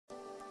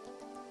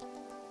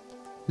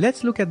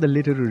Let's look at the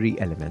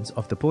literary elements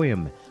of the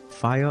poem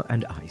Fire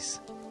and Ice.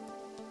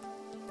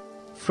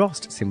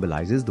 Frost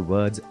symbolizes the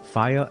words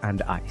fire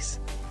and ice.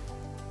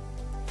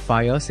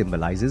 Fire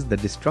symbolizes the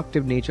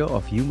destructive nature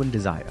of human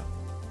desire.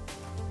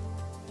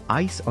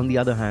 Ice, on the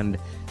other hand,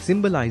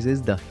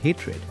 symbolizes the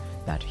hatred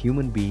that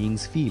human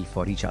beings feel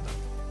for each other.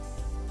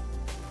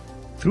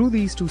 Through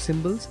these two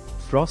symbols,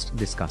 Frost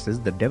discusses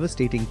the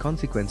devastating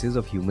consequences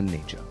of human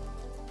nature.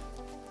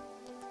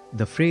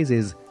 The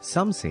phrases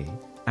 "some say"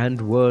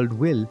 and "world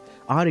will"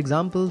 are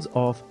examples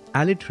of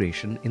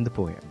alliteration in the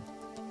poem.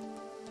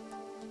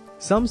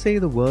 Some say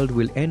the world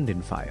will end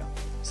in fire,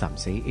 some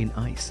say in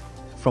ice.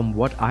 From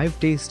what I've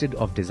tasted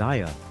of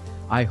desire,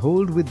 I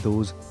hold with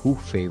those who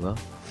favor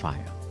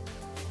fire.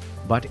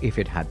 But if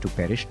it had to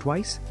perish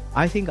twice,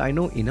 I think I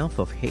know enough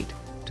of hate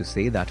to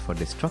say that for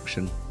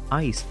destruction,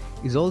 ice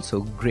is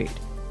also great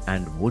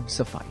and would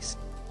suffice.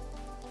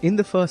 In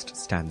the first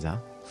stanza,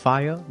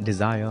 fire,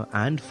 desire,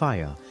 and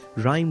fire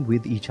rhyme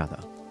with each other,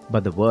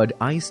 but the word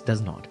ice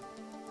does not.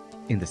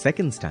 In the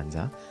second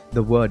stanza,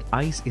 the word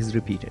ice is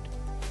repeated.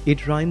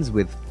 It rhymes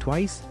with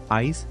twice,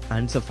 ice,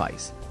 and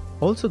suffice.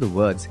 Also, the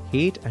words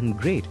hate and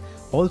great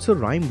also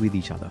rhyme with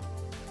each other.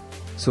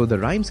 So the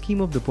rhyme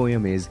scheme of the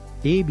poem is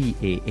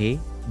ABAA,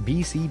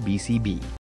 BC BCB.